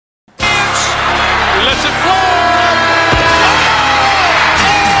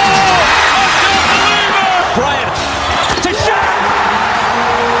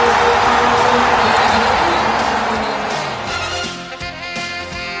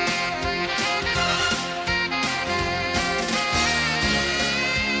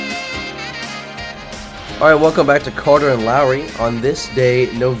All right, welcome back to Carter and Lowry on this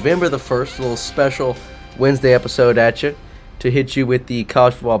day, November the 1st, a little special Wednesday episode at you to hit you with the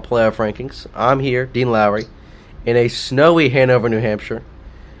college football playoff rankings. I'm here, Dean Lowry, in a snowy Hanover, New Hampshire,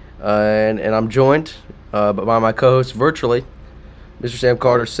 and I'm joined by my co-host virtually, Mr. Sam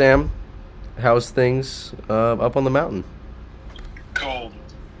Carter. Sam, how's things up on the mountain? Cold.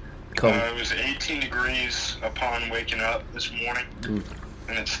 It was 18 degrees upon waking up this morning,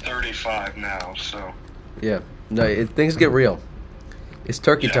 and it's 35 now, so... Yeah, no, things get real. It's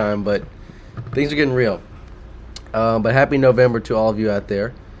turkey time, but things are getting real. But happy November to all of you out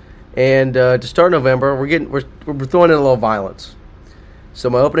there. And to start November, we're throwing in a little violence. So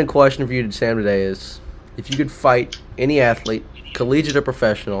my opening question for you, Sam, today is: if you could fight any athlete, collegiate or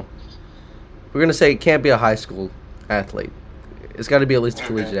professional, we're going to say it can't be a high school athlete. It's got to be at least a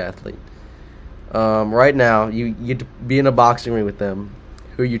collegiate athlete. Right now, you get to be in a boxing ring with them.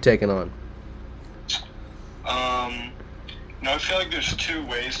 Who are you taking on? I feel like there's two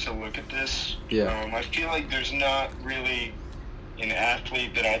ways to look at this. Yeah. I feel like there's not really an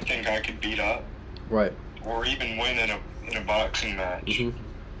athlete that I think I could beat up. Right. Or even win in a boxing match.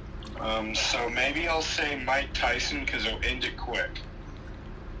 Mm-hmm. So maybe I'll say Mike Tyson because it'll end it quick.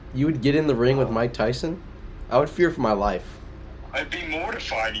 You would get in the ring with Mike Tyson? I would fear for my life. I'd be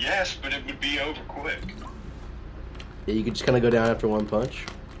mortified, yes, but it would be over quick. Yeah, you could just kind of go down after one punch?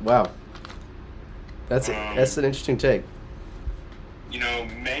 Wow. That's an interesting take.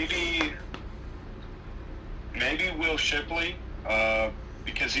 Maybe Will Shipley,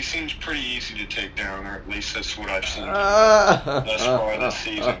 because he seems pretty easy to take down, or at least that's what I've seen thus far this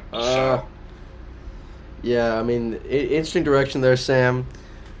season. Yeah, I mean, interesting direction there, Sam.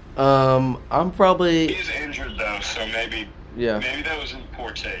 I'm probably... He's injured, though, so maybe that was in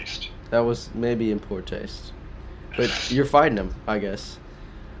poor taste. That was maybe in poor taste. But you're fighting him, I guess.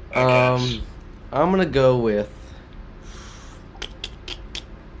 I guess. I'm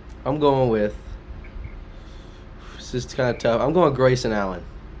going with... This is kind of tough. I'm going Grayson Allen.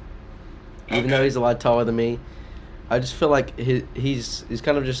 Even though he's a lot taller than me, I just feel like he's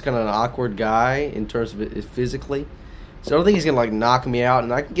kind of an awkward guy in terms of it physically. So I don't think he's going to knock me out,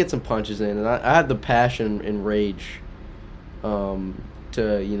 and I can get some punches in. And I have the passion and rage to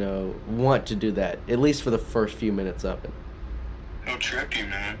want to do that, at least for the first few minutes of it. He'll trip you,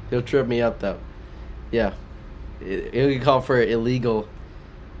 man. He'll trip me up, though. Yeah. He'll get called for illegal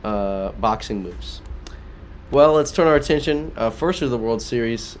boxing moves. Well, let's turn our attention first to the World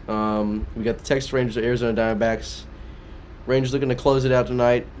Series. We got the Texas Rangers and Arizona Diamondbacks. Rangers looking to close it out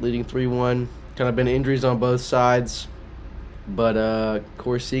tonight, leading 3-1. Kind of been injuries on both sides. But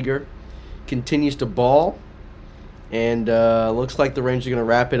Corey Seager continues to ball. And looks like the Rangers are going to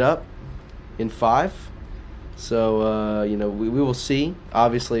wrap it up in 5. So, we will see.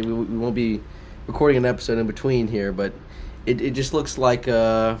 Obviously, we won't be recording an episode in between here, but it just looks like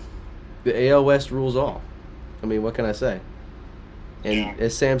the AL West rules all. I mean, what can I say? And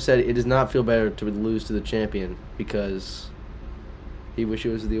as Sam said, it does not feel better to lose to the champion because he wished it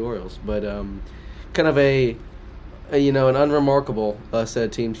was the Orioles. But kind of an unremarkable set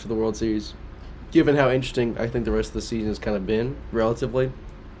of teams for the World Series, given how interesting I think the rest of the season has kind of been, relatively.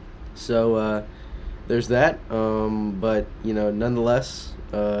 So there's that. But, nonetheless,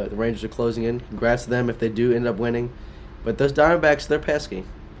 the Rangers are closing in. Congrats to them if they do end up winning. But those Diamondbacks, they're pesky,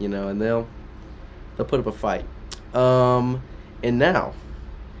 and they'll put up a fight. And now,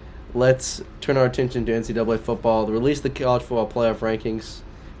 let's turn our attention to NCAA football. They released the college football playoff rankings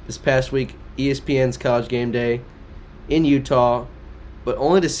this past week. ESPN's College Game Day in Utah, but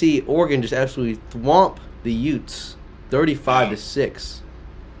only to see Oregon just absolutely thwomp the Utes 35-6.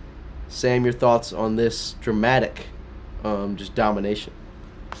 Sam, your thoughts on this dramatic just domination?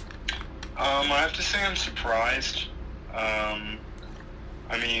 I have to say I'm surprised.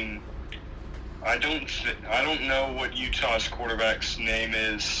 I don't know what Utah's quarterback's name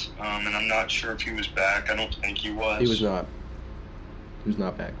is, and I'm not sure if he was back. I don't think he was. He was not. He was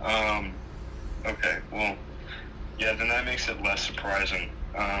not back. Okay, well, yeah, then that makes it less surprising.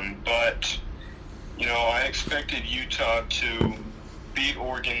 But, I expected Utah to beat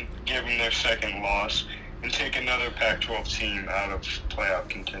Oregon, give them their second loss, and take another Pac-12 team out of playoff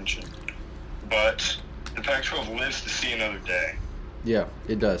contention. But the Pac-12 lives to see another day. Yeah,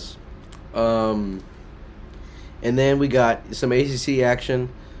 it does. And then we got some ACC action.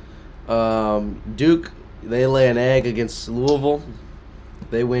 Duke, they lay an egg against Louisville.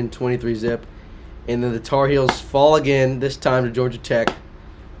 They win 23-zip. And then the Tar Heels fall again, this time to Georgia Tech,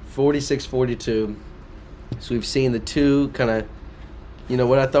 46-42. So we've seen the two kind of,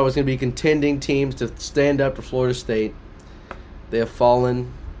 what I thought was going to be contending teams to stand up to Florida State. They have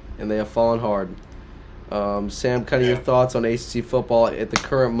fallen, and they have fallen hard. Sam, kind of your thoughts on ACC football at the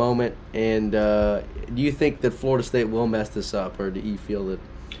current moment, and do you think that Florida State will mess this up, or do you feel that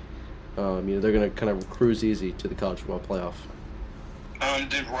they're going to kind of cruise easy to the college football playoff?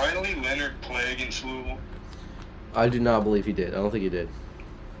 Did Riley Leonard play against Louisville? I do not believe he did. I don't think he did.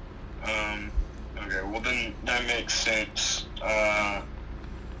 Okay, well then that makes sense. I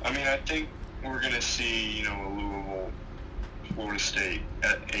think we're going to see, a Louisville, Florida State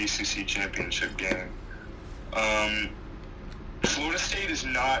at ACC championship game. Florida State is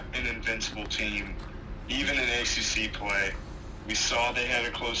not an invincible team, even in ACC play. We saw they had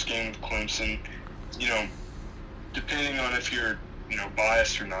a close game with Clemson. Depending on if you're,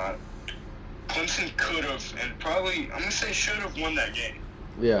 biased or not, Clemson could have, and probably, I'm going to say should have won that game.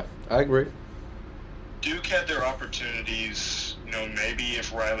 Yeah, I agree. Duke had their opportunities. Maybe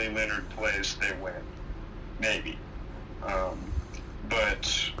if Riley Leonard plays, they win. Maybe.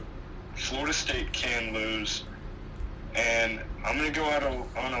 But Florida State can lose. And I'm going to go out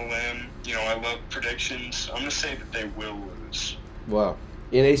on a limb. I love predictions. I'm going to say that they will lose. Wow.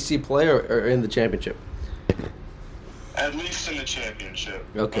 In ACC play or in the championship? At least in the championship.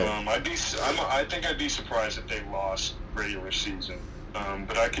 Okay. I think I'd be surprised if they lost regular season.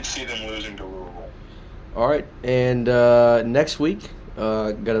 But I could see them losing to Louisville. All right. And next week,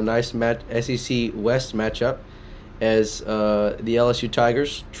 got a nice SEC West matchup as the LSU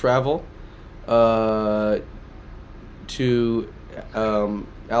Tigers travel to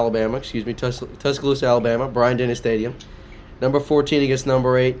Alabama, Tuscaloosa, Alabama, Bryant-Denny Stadium. Number 14 against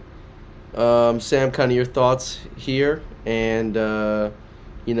number 8. Sam, kind of your thoughts here, and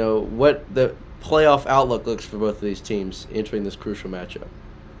what the playoff outlook looks for both of these teams entering this crucial matchup.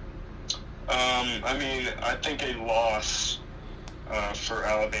 I think a loss for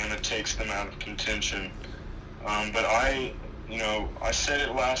Alabama takes them out of contention. But I said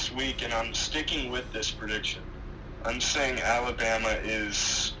it last week, and I'm sticking with this prediction. I'm saying Alabama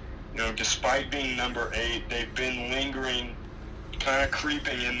is, despite being number 8, they've been lingering, kind of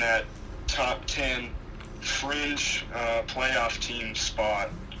creeping in that top 10 fringe playoff team spot.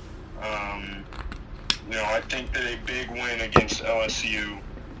 I think that a big win against LSU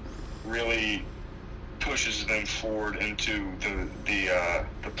really pushes them forward into the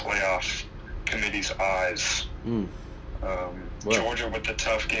playoff committee's eyes. Georgia with the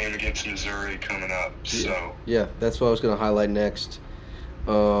tough game against Missouri coming up. So yeah, that's what I was going to highlight next.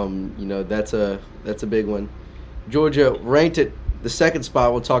 That's a big one. Georgia ranked at the second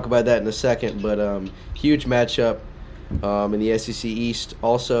spot. We'll talk about that in a second, but huge matchup in the SEC East.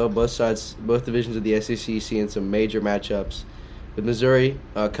 Also, both divisions of the SEC seeing some major matchups. With Missouri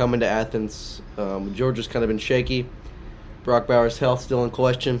coming to Athens, Georgia's kind of been shaky. Brock Bowers' health still in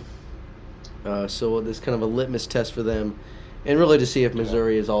question. So this is kind of a litmus test for them, and really to see if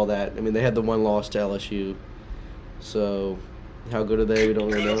Missouri is all that. They had the one loss to LSU, so how good are they? We don't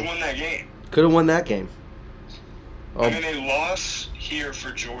really know. Could have won that game. Could have won that game. A loss here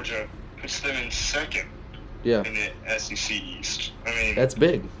for Georgia puts them in second. Yeah. In the SEC East. That's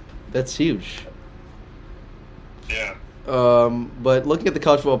big. That's huge. Yeah. But looking at the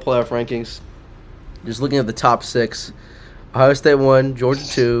college football playoff rankings, just looking at the top 6. Ohio State 1, Georgia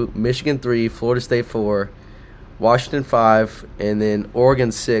 2, Michigan 3, Florida State 4, Washington 5, and then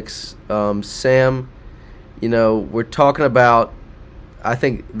Oregon 6. Sam, we're talking about, I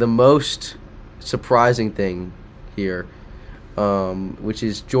think, the most surprising thing here, which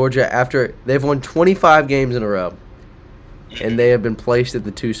is Georgia after they've won 25 games in a row, and they have been placed at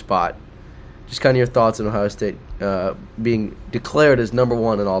the 2 spot. Just kind of your thoughts on Ohio State being declared as number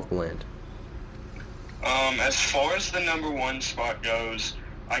 1 in all the land. As far as the number 1 spot goes,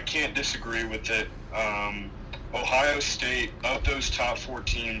 I can't disagree with it. Ohio State, of those top 4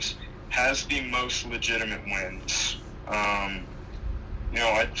 teams, has the most legitimate wins.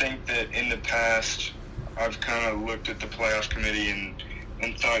 I think that in the past, I've kind of looked at the playoff committee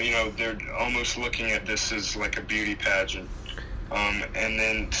and thought, they're almost looking at this as like a beauty pageant. And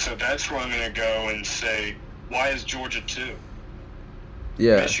then, so that's where I'm going to go and say, why is Georgia 2?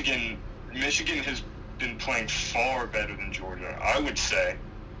 Yeah. Michigan has been playing far better than Georgia, I would say.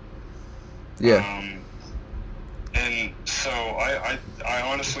 Yeah. And so I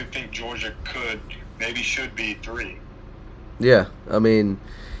honestly think Georgia should be 3. Yeah,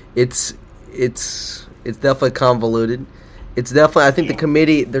 it's definitely convoluted. It's definitely, I think the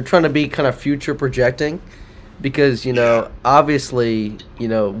committee, they're trying to be kind of future projecting because, obviously,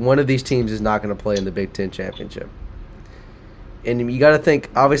 one of these teams is not going to play in the Big Ten championship. And you got to think,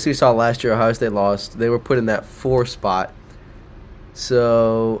 obviously we saw last year Ohio State lost. They were put in that 4 spot.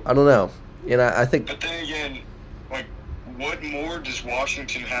 So, I don't know. And I think... But then again, what more does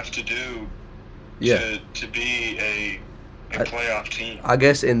Washington have to do Yeah. to be a playoff team. I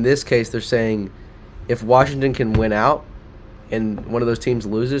guess in this case they're saying if Washington can win out and one of those teams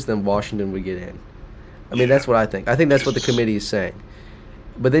loses, then Washington would get in. I mean, that's what I think. I think that's what the committee is saying.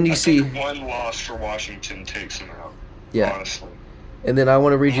 But then you see one loss for Washington takes them out. Yeah. Honestly. And then I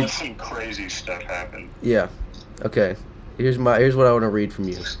want to read you. Some crazy stuff happened. Yeah. Okay. Here's what I want to read from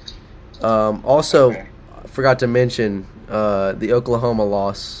you. Also, Okay. I forgot to mention the Oklahoma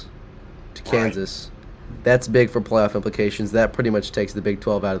loss to Kansas. That's big for playoff implications. That pretty much takes the Big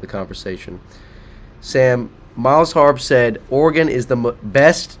 12 out of the conversation. Sam, Miles Harb said Oregon is the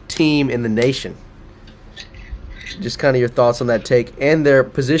best team in the nation. Just kind of your thoughts on that take. And they're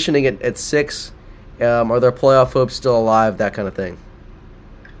positioning it at 6. Are their playoff hopes still alive? That kind of thing.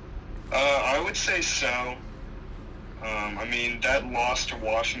 I would say so. I mean, that loss to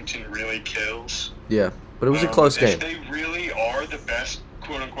Washington really kills. Yeah, but it was a close game. If they really are the best,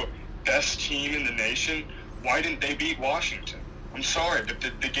 quote-unquote, best team in the nation, why didn't they beat Washington? I'm sorry, but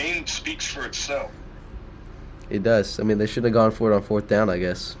the game speaks for itself. It does. I mean, they shouldn't have gone for it on 4th down, I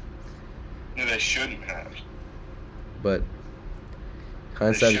guess. No, they shouldn't have. But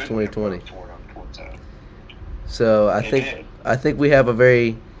hindsight is 20/20. -20. So I think we have a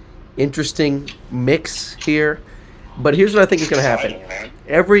very interesting mix here. But here's what I think is going to happen.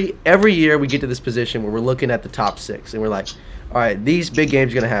 Every year we get to this position where we're looking at the top 6 and we're like, all right, these big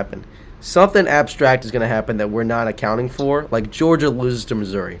games are going to happen. Something abstract is going to happen that we're not accounting for. Like Georgia loses to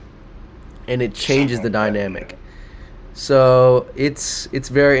Missouri, and it changes the dynamic. So it's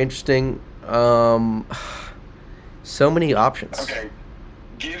very interesting. So many options. Okay,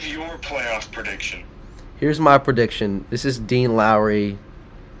 give your playoff prediction. Here's my prediction. This is Dean Lowry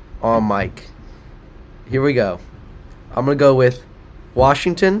on mic. Here we go. I'm going to go with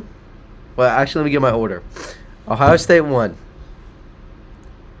Washington. Well, actually, let me get my order. Ohio State 1.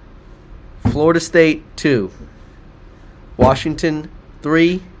 Florida State 2. Washington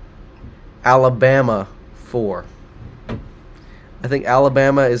 3. Alabama 4. I think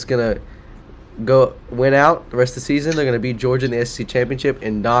Alabama is going to go win out the rest of the season. They're going to beat Georgia in the SEC Championship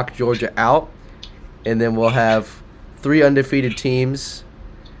and knock Georgia out. And then we'll have 3 undefeated teams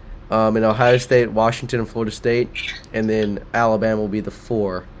in Ohio State, Washington, and Florida State. And then Alabama will be the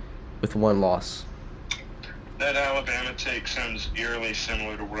 4 with 1 loss. That Alabama take sounds eerily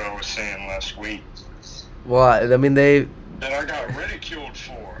similar to what I was saying last week. Well, I mean, That I got ridiculed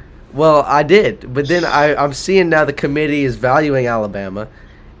for. Well, I did. But then I'm seeing now the committee is valuing Alabama.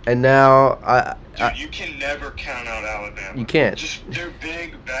 And now Dude, you can never count out Alabama. You can't. They're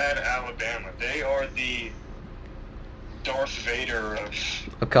big, bad Alabama. They are the Darth Vader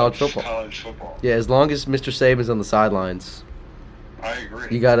of college football. Yeah, as long as Mr. Saban's on the sidelines, I agree.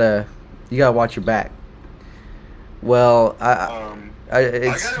 you gotta watch your back. Well, I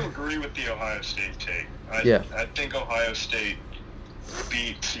gotta agree with the Ohio State take. I think Ohio State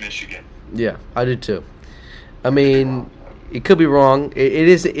beats Michigan. Yeah, I do too. I mean, it could be wrong. It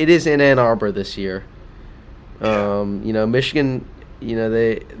is in Ann Arbor this year. Yeah. Michigan.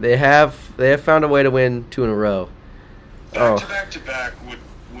 They have found a way to win 2 in a row. Back-to-back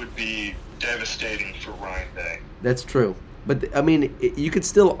would be devastating for Ryan Day. That's true. But, I mean, you could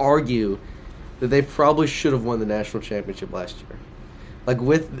still argue that they probably should have won the national championship last year. Like,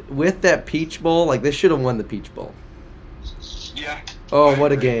 with that Peach Bowl, like, they should have won the Peach Bowl. Yeah. Oh,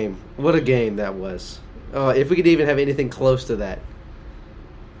 what a game. What a game that was. If we could even have anything close to that.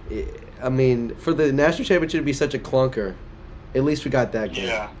 I mean, for the national championship to be such a clunker, at least we got that game.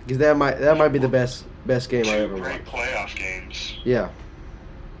 Yeah. Because that might be the best game I ever 2 watched. great playoff games. Yeah.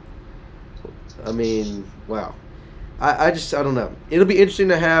 I mean, wow. I don't know. It'll be interesting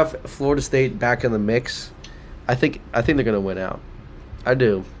to have Florida State back in the mix. I think they're going to win out. I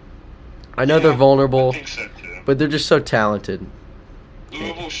do. I know they're vulnerable, I think so too. but they're just so talented.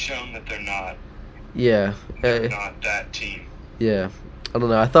 Louisville's shown that they're not. Yeah. They're not that team. Yeah. I don't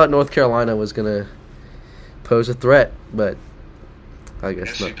know. I thought North Carolina was going to pose a threat, but I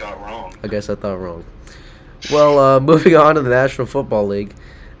guess not. You got wrong. I guess I thought wrong. Well, moving on to the National Football League.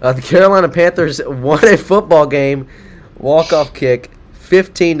 The Carolina Panthers won a football game, walk-off kick,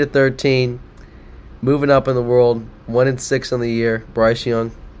 15-13, moving up in the world, 1-6 on the year. Bryce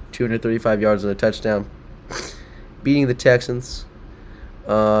Young, 235 yards and a touchdown, beating the Texans.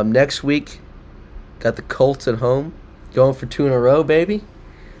 Next week, got the Colts at home, going for 2 in a row, baby.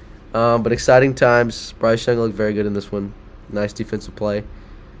 But exciting times. Bryce Young looked very good in this one. Nice defensive play.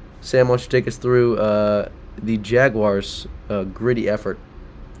 Sam, why don't you take us through the Jaguars' gritty effort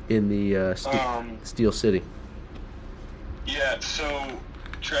in the Steel City? Yeah, so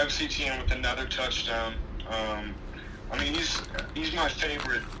Travis Etienne with another touchdown. I mean, he's my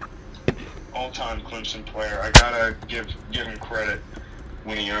favorite all-time Clemson player. I gotta give him credit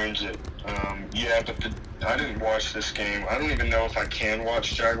when he earns it. Yeah, but I didn't watch this game. I don't even know if I can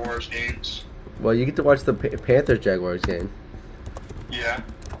watch Jaguars games. Well, you get to watch the Panthers-Jaguars game. Yeah,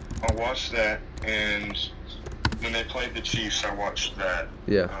 I watched that, and when they played the Chiefs, I watched that.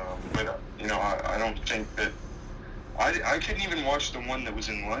 Yeah. But, I don't think that... I couldn't even watch the one that was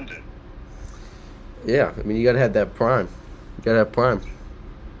in London. Yeah, I mean, you got to have that prime. You got to have prime.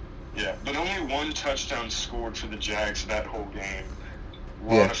 Yeah, but only one touchdown scored for the Jags that whole game.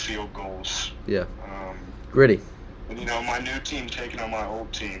 A lot of field goals. Yeah. Gritty. And, my new team taking on my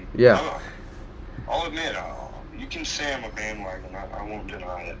old team. Yeah. I'll admit, you can say I'm a bandwagon. I won't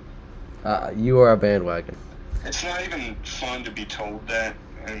deny it. You are a bandwagon. It's not even fun to be told that,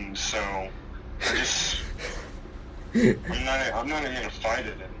 and so I just... I'm not even going to fight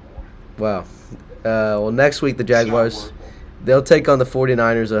it anymore. Wow. Well, next week the Jaguars, they'll take on the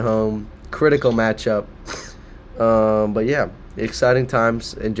 49ers at home. Critical matchup. But yeah, exciting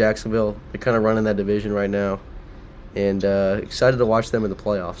times in Jacksonville. They're kind of running that division right now. And excited to watch them in the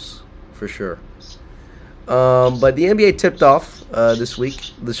playoffs, for sure. But the NBA tipped off this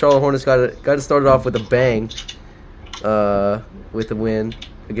week. The Charlotte Hornets got it started off with a bang with the win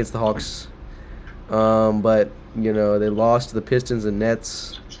against the Hawks. But, they lost to the Pistons and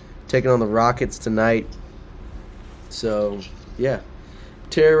Nets, taking on the Rockets tonight. So, yeah.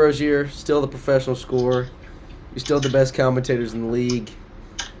 Terry Rozier, still the professional scorer. You're still the best commentators in the league.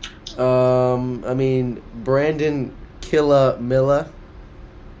 Brandon Killa Milla.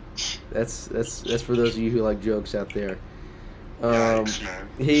 That's for those of you who like jokes out there. Yikes, man.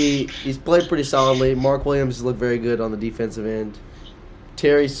 He's played pretty solidly. Mark Williams looked very good on the defensive end.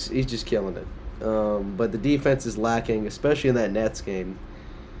 He's just killing it. But the defense is lacking, especially in that Nets game.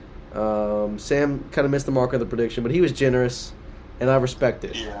 Sam kind of missed the mark on the prediction, but he was generous, and I respect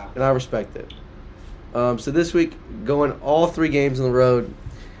it. Yeah. And I respect it. So this week, going all 3 games on the road,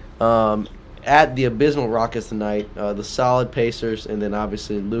 at the abysmal Rockets tonight, the solid Pacers, and then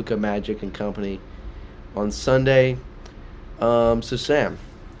obviously Luka, Magic, and company on Sunday. So Sam,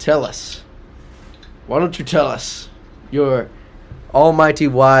 tell us. Why don't you tell us your almighty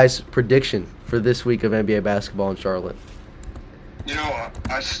wise prediction for this week of NBA basketball in Charlotte?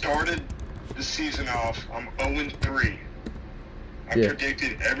 I started the season off, I'm 0-3. I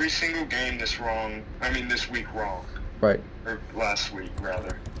predicted every single game this week wrong. Right. Or last week,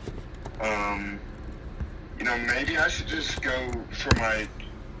 rather. Maybe I should just go for my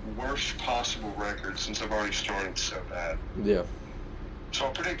worst possible record since I've already started so bad. Yeah. So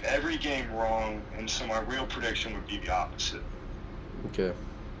I'll predict every game wrong, and so my real prediction would be the opposite. Okay.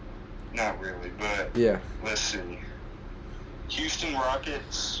 Not really, but yeah. Let's see. Houston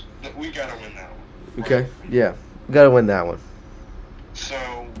Rockets, we got to win that one. Okay, yeah. We got to win that one. So,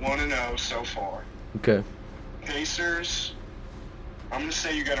 1-0 so far. Okay. Pacers, I'm going to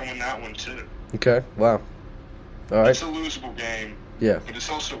say you got to win that one too. Okay, wow. All right. It's a losable game. Yeah. But it's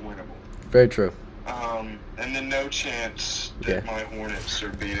also winnable. Very true. And then no chance that my Hornets are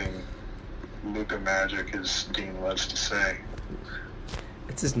beating Luka Magic, as Dean loves to say.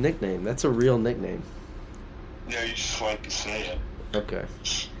 It's his nickname. That's a real nickname. Yeah, you just like to say it. Okay.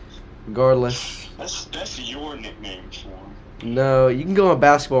 Regardless. That's your nickname for him. No, you can go on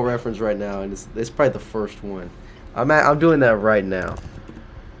Basketball Reference right now, and it's probably the first one. I'm doing that right now.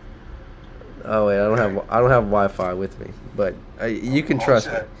 Oh wait, I don't have Wi-Fi with me, but you can trust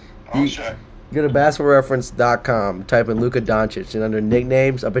me. I'll check. Go to basketballreference.com, type in Luka Doncic, and under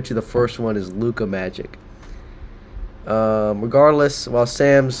nicknames, I bet you the first one is Luka Magic. Regardless, while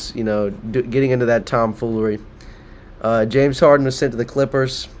Sam's getting into that tomfoolery, James Harden was sent to the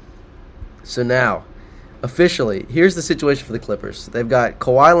Clippers. So now, officially, here's the situation for the Clippers. They've got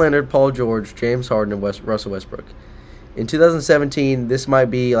Kawhi Leonard, Paul George, James Harden, and Russell Westbrook. In 2017, this might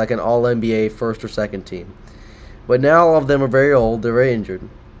be like an All-NBA first or second team. But now all of them are very old. They're very injured.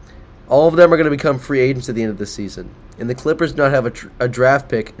 All of them are going to become free agents at the end of the season. And the Clippers do not have a draft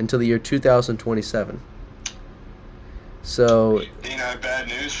pick until the year 2027. So... I have bad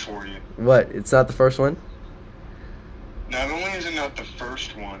news for you. What? It's not the first one? Not only is it not the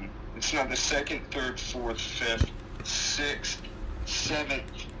first one, it's not the second, third, fourth, fifth, sixth, seventh,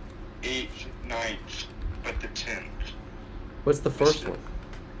 eighth, ninth, but the 10th. What's the first one?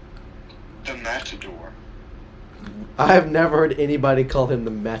 The Matador. I have never heard anybody call him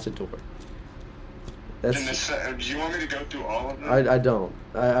the Matador. Do you want me to go through all of them? I don't.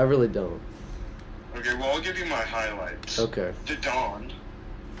 I really don't. Okay, well, I'll give you my highlights. Okay. The Dawn.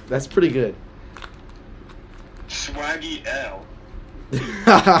 That's pretty good. Swaggy L.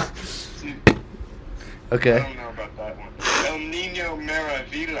 Okay. I don't know about that one. El Nino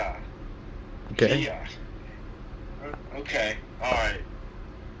Maravilla. Okay. Yeah. Okay. All right.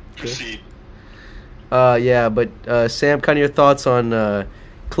 Proceed. Yeah, but Sam, kind of your thoughts on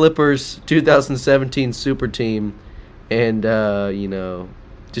Clippers 2017 Super Team, and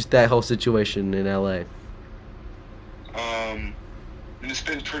just that whole situation in LA. It's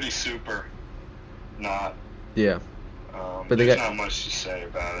been pretty super. Not. Yeah. But there's not much to say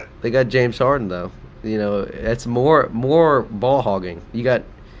about it. They got James Harden though. That's more ball hogging. You got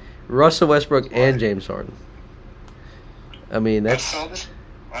Russell Westbrook and James Harden. I mean, that's.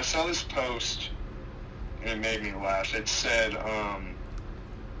 I saw this post, and it made me laugh. It said,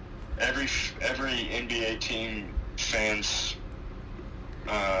 every NBA team fans'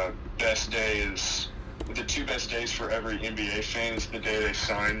 best day is the two best days for every NBA fan is the day they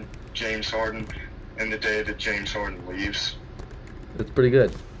sign James Harden and the day that James Harden leaves. That's pretty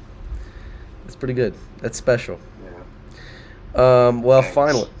good. That's special. Yeah. Well,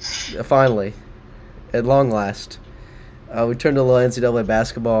 finally, at long last, we turned to a little NCAA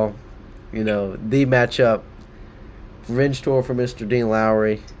basketball. The matchup. Revenge tour for Mr. Dean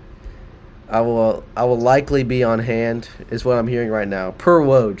Lowry. I will likely be on hand, is what I'm hearing right now. Per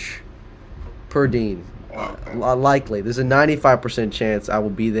Woj. Per Dean. Likely. There's a 95% chance I will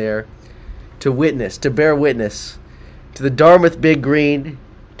be there to bear witness to the Dartmouth Big Green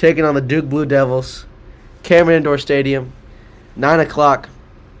taking on the Duke Blue Devils. Cameron Indoor Stadium. 9 o'clock.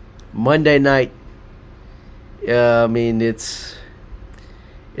 Monday night. I mean, it's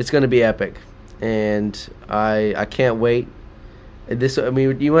going to be epic. And I can't wait.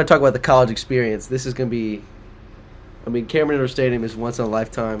 You want to talk about the college experience. This is going to be, Cameron Indoor Stadium is once in a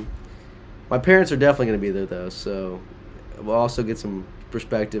lifetime. My parents are definitely going to be there, though, so we'll also get some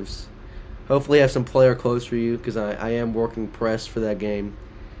perspectives. Hopefully have some player quotes for you, because I am working press for that game.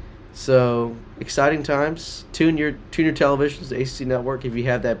 So, exciting times. Tune your televisions, the ACC Network, if you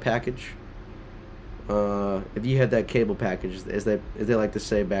have that package. If you have that cable package, as they like to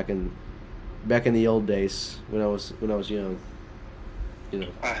say back in the old days when I was young.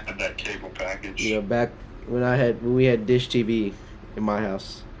 I had that cable package. Back when we had Dish TV in my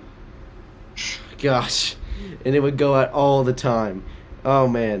house. Gosh, and it would go out all the time. Oh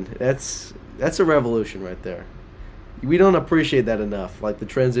man, that's a revolution right there. We don't appreciate that enough. Like the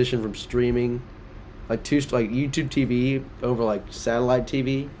transition from streaming, like YouTube TV over like satellite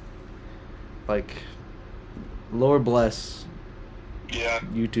TV. Like, Lord bless. Yeah.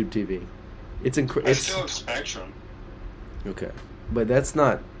 YouTube TV. It's I still have Spectrum. Okay, but that's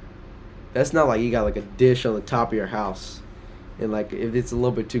not like you got like a dish on the top of your house, and like if it's a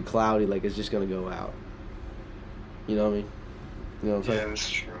little bit too cloudy, like it's just gonna go out. You know what I mean? You know what I'm saying? Yeah, that's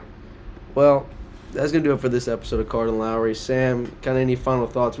true. Well, that's gonna do it for this episode of Card and Lowry. Sam, kind of any final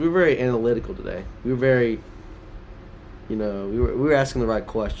thoughts? We were very analytical today. We were very, we were asking the right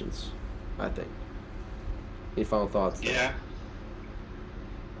questions, I think. Any final thoughts? Yeah.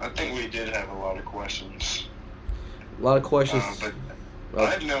 I think we did have a lot of questions. A lot of questions. But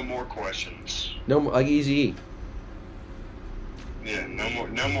I have no more questions. No more, like Eazy-E. Yeah,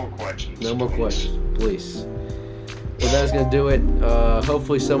 no more questions. No more questions, please. Well, that's going to do it.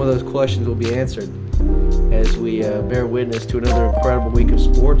 Hopefully some of those questions will be answered as we bear witness to another incredible week of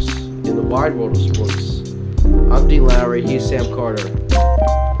sports in the wide world of sports. I'm Dean Lowry. He's Sam Carter.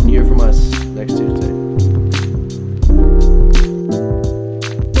 And you hear from us next Tuesday.